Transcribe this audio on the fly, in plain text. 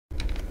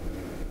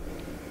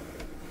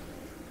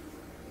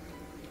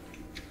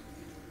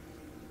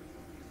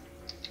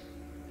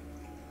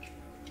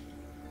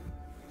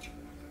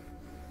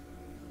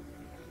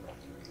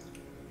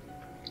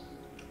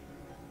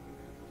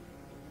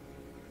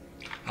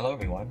Hello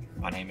everyone,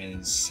 my name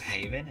is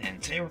Haven, and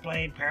today we're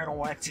playing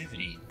Paranormal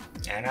Activity.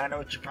 And I know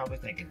what you're probably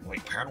thinking,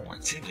 wait, Paranormal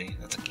Activity?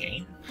 That's a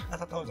game? I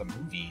thought that was a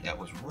movie that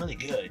was really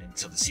good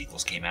until the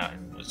sequels came out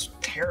and was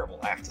terrible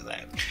after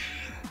that.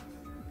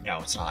 No,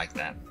 it's not like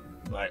that.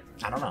 But,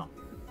 I don't know.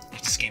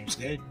 If this game's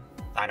good,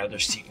 I know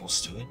there's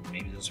sequels to it,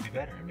 maybe those will be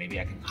better. Maybe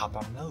I can hop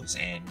on those,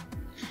 and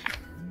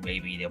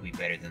maybe they'll be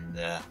better than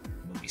the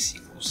movie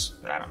sequels.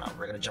 But I don't know,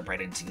 we're gonna jump right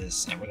into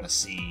this, and we're gonna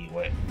see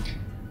what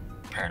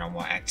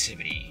Paranormal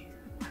Activity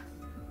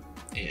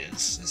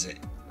is. Is it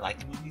like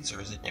the movies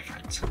or is it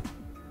different?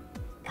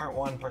 Part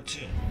 1, Part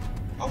 2.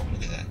 Oh,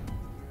 look at that.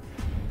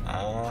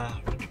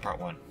 We're gonna do Part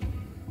 1.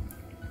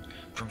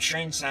 From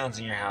strange sounds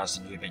in your house,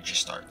 a new adventure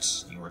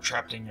starts. You were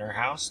trapped in your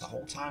house the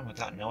whole time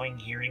without knowing,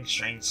 hearing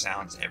strange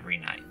sounds every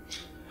night.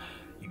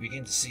 You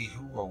begin to see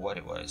who or what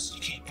it was. You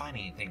can't find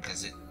anything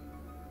because it's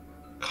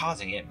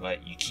causing it,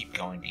 but you keep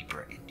going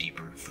deeper and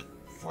deeper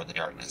for the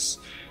darkness.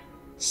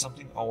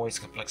 Something always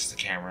conflicts the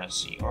camera,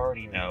 so you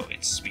already know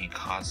it's being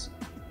caused.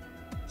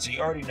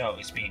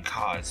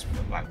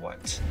 But by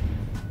what?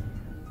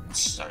 Let's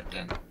start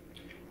then.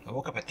 I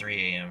woke up at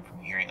 3 a.m.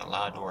 from hearing a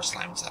loud door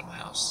slam inside my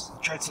house. I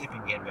tried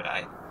sleeping again, but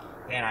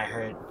then I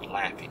heard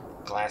laughing,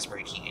 glass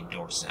breaking, and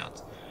door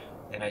sounds.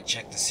 Then I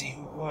checked to see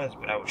who it was,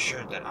 but I was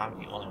sure that I'm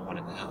the only one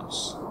in the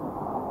house.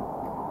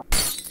 Oh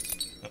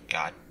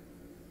God.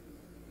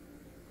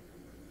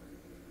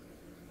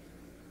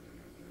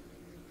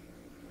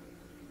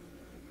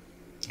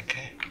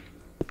 Okay.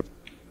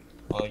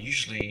 Well,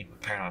 usually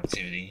with Paranormal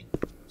Activity,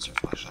 is there a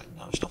flashlight?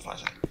 No, there's no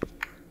flashlight.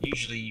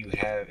 Usually you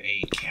have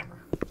a camera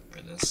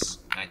for this.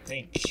 And I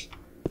think...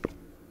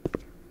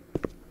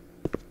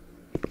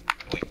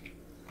 Wait.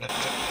 Left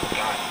click. Oh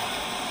God.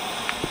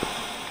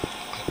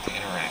 Click to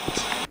interact.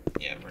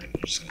 Yeah, we're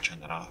just gonna turn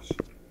that off.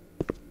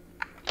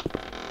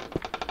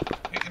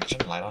 Wait, can I turn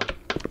the light on?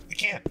 I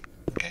can't.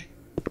 Okay.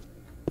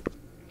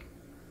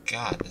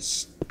 God,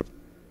 this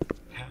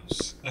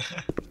house.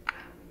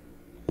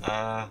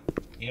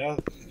 You know,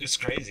 it's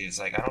crazy. It's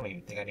like, I don't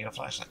even think I need a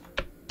flashlight.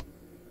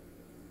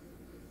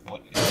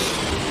 What?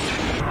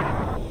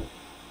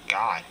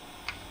 God.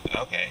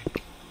 Okay.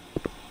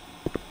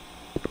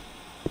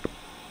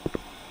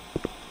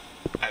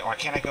 Why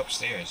can't I go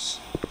upstairs?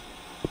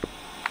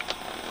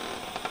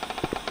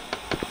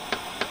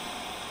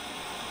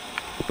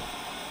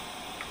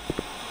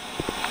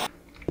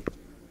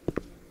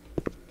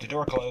 The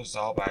door closed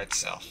all by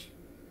itself.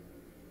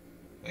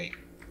 Wait,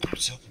 I'm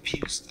so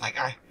confused.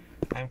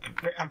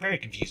 I'm very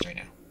confused right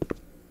now.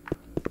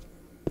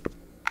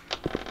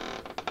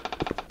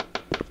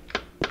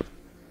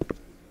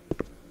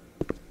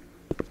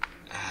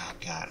 Oh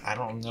God, I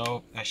don't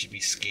know if I should be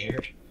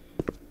scared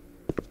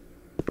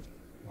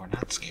or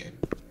not scared.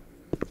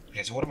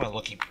 Okay, so what am I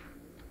looking for?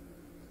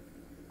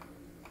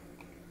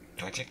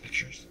 Do I take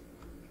pictures?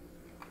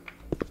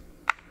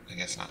 I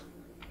guess not.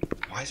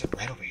 Why is it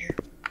red over here?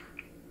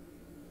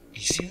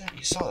 You see that?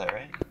 You saw that,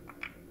 right?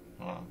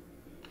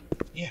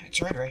 Yeah,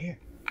 it's red right here.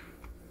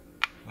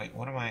 Wait,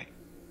 what am I...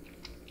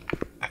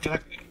 I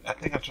think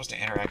I'm supposed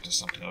to interact with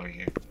something over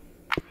here.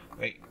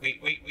 Wait,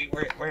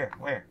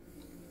 where?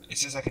 It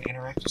says I can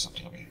interact with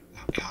something over here.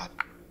 Oh God.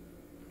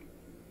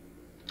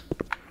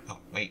 Oh,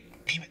 wait,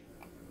 damn it.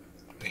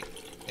 Wait,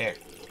 there.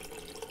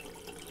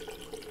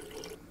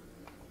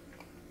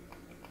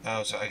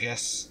 Oh, so I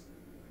guess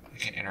I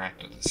can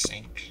interact with the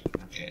sink.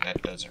 Okay,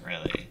 that doesn't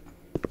really...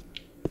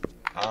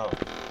 Oh.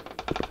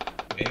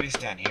 Maybe it's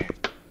down here.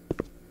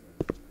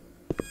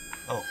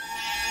 Oh.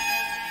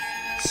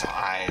 Saw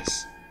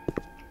eyes.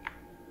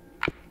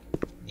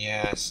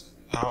 Yes.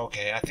 Oh,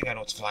 okay. I think I know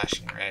what's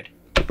flashing red.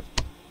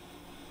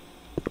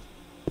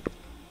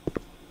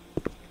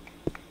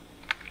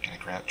 Can I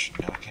crouch?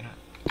 No, I cannot.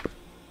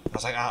 I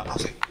was like,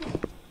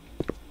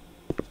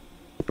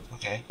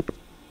 okay.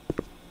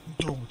 I'm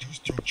done with these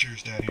two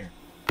chairs down here.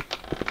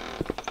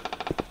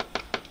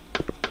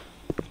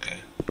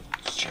 Okay.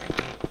 Let's check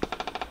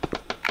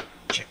that.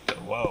 Check the.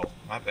 Whoa,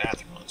 my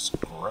bathroom looks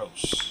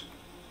gross.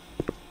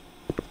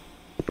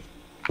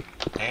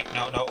 Hey,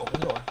 no, open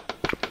the door.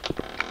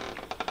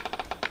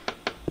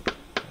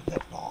 Where'd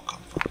that ball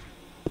come from?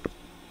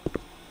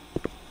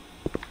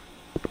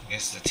 I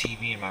guess the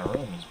TV in my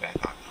room is back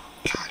on. Oh,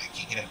 God, I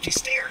can't get up these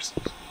stairs.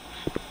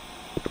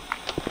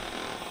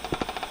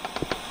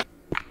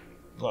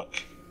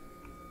 Look.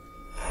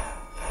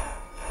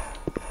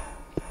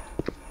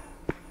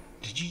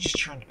 Did you just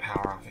turn the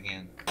power off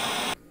again?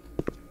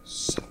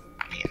 Son of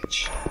a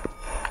bitch.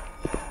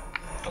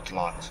 Oh, it's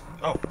locked.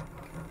 Oh.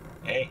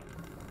 Hey.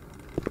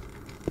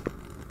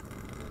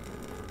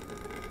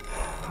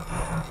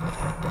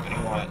 What do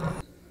you want?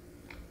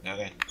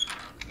 Okay.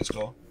 Let's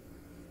go.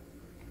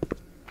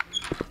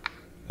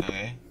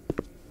 Okay.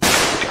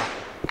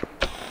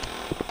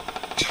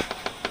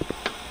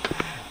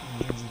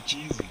 These are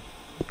cheesy.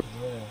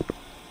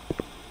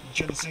 You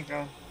turn the sink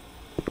on?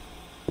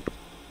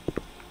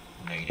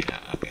 No, you did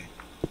not. Okay.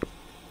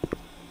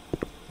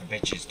 I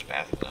bet you it's the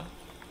bathroom though.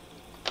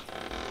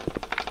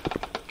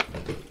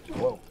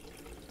 Whoa.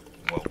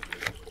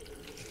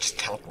 It just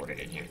teleported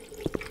in here.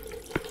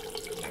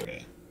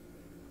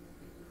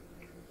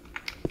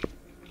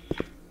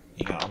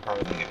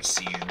 a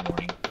seizure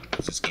warning,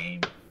 because this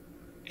game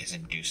is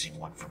inducing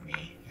one for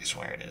me. I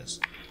swear it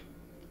is.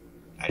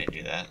 I didn't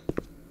do that.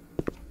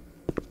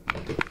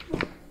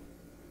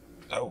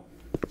 Oh.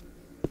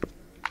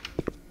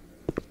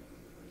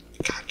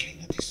 God,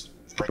 getting up these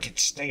frickin'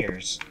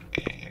 stairs.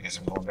 Okay, I guess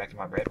I'm going back to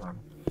my bedroom.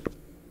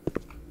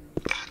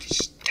 God,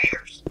 these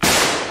stairs.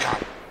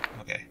 God.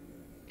 Okay.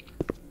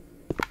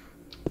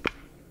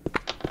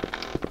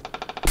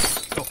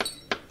 Oh,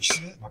 you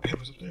see that? My bed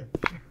was up there.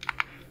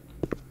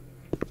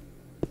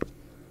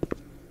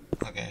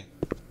 Okay.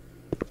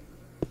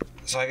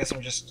 So I guess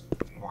I'm just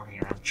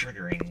walking around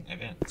triggering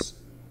events.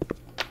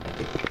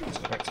 Let's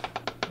go back to...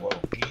 Whoa,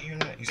 do you hear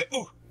that? He's like,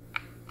 ooh!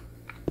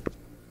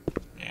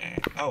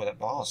 Oh, that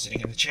ball is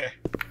sitting in the chair.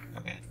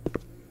 Okay.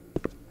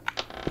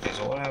 Okay,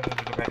 so what happens if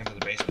we go back into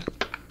the basement?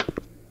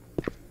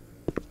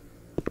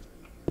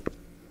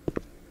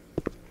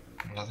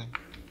 Nothing?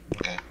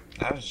 Okay.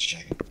 I was just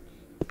checking.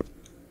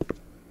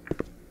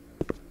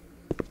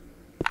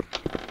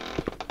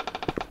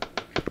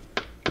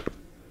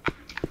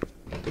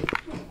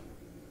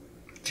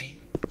 See?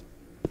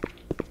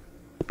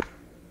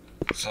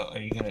 So, are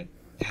you gonna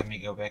have me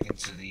go back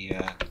into the,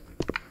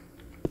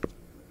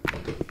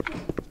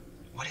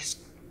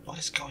 What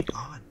is going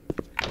on?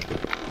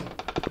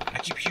 I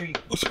keep hearing...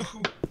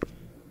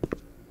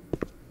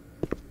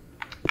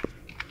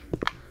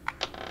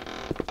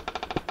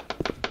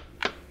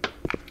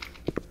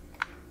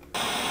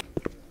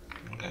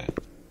 Okay.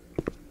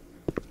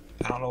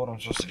 I don't know what I'm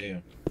supposed to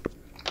do.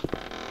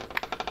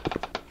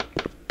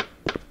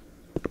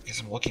 I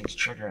guess I'm looking to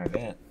trigger an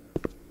event.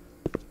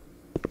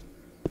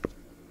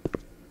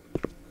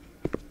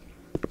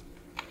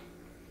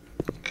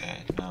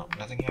 Okay, no,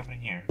 nothing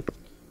happening here.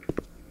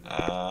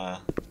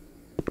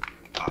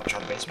 I'll try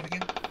the basement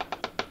again.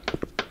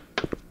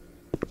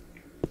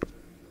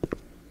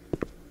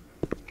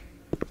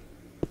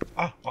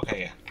 Oh, okay,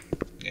 yeah.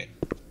 Good.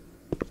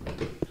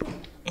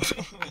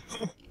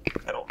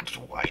 I don't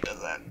know why he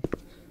does that.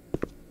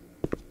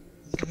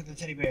 Let's look at the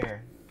teddy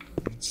bear.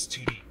 It's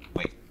 2D.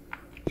 Wait,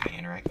 can I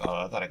interact? Oh,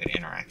 I thought I could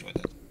interact with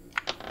it.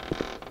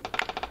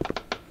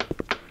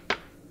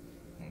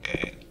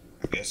 Okay,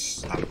 I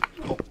guess I'm...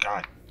 Oh,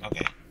 God.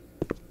 Okay.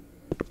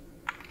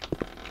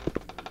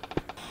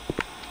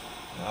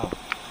 Oh,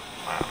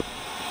 wow.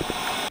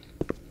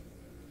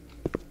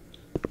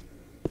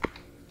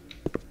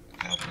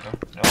 Can I open the door?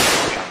 No.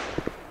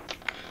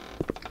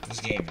 This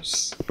game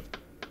is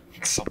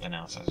something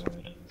else, I swear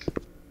it is.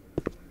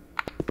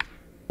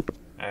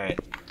 Alright.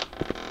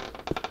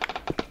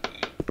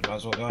 Might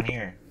as well go in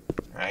here,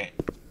 right?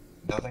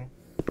 Nothing?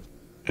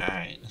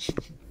 Alright.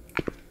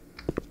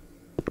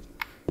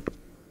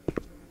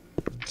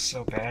 It's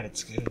so bad,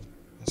 it's good.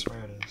 I swear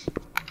it is.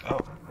 Oh.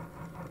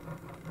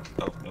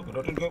 Oh, no,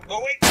 go, go, go,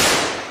 oh, wait!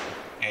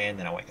 And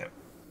then I wake up.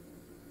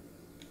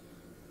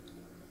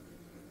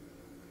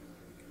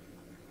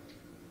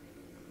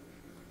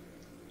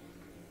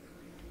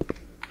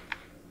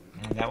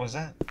 And that was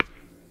that.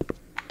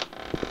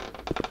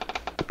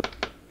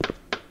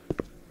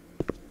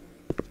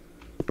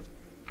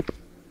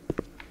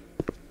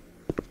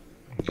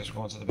 I guess we're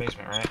going to the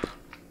basement, right?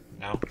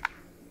 No?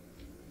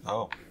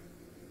 Oh.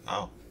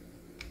 Oh.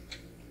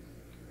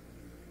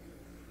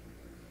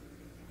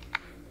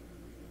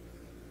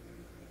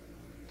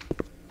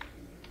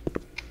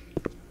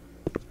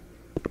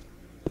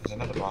 There's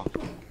another ball.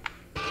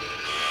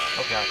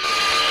 Oh god.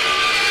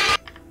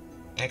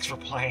 Thanks for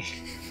playing.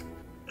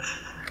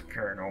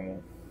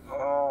 Paranormal.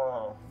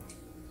 Oh.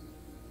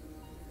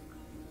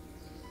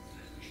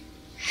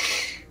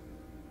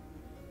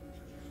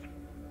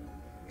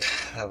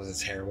 That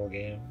was a terrible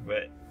game,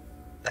 but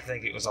I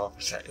think it was all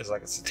it was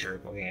like a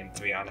satirical game,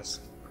 to be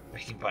honest.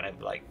 Making fun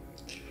of like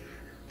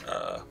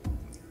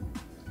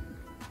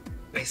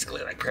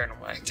basically like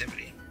Paranormal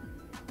Activity.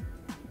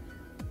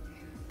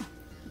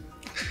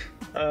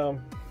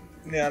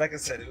 Yeah, like I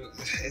said,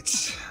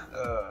 it's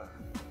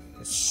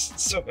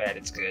so bad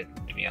it's good,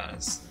 to be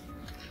honest.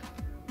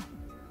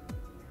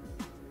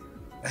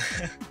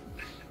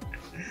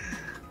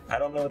 I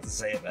don't know what to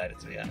say about it,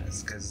 to be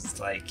honest, because it's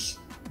like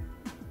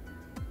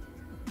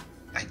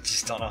I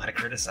just don't know how to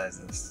criticize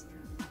this.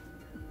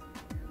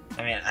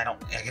 I mean, I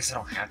guess I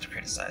don't have to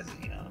criticize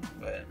it, you know,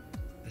 but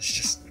it's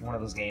just one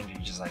of those games where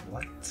you're just like,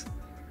 what?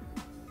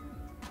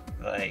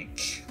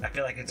 Like, I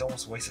feel like it's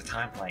almost a waste of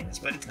time playing this,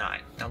 but it's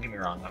not. Don't get me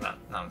wrong, I'm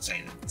not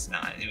saying that it's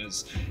not. It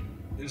was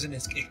an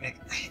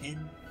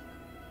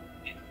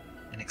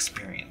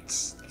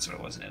experience. That's what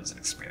it was, and it was an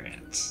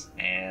experience.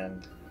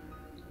 And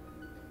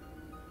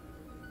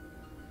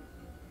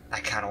I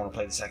kind of want to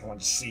play the second one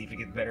to see if it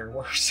gets better or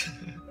worse.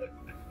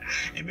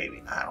 And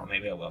maybe, I don't know,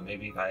 maybe I will.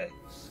 Maybe if I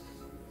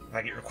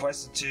get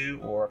requested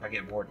to, or if I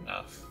get bored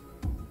enough,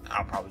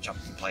 I'll probably jump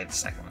and play the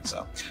second one.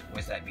 So,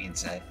 with that being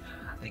said,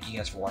 thank you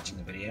guys for watching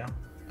the video.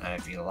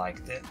 If you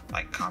liked it,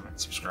 like, comment,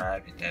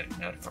 subscribe, hit that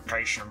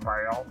notification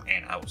bell,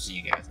 and I will see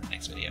you guys in the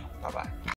next video. Bye-bye.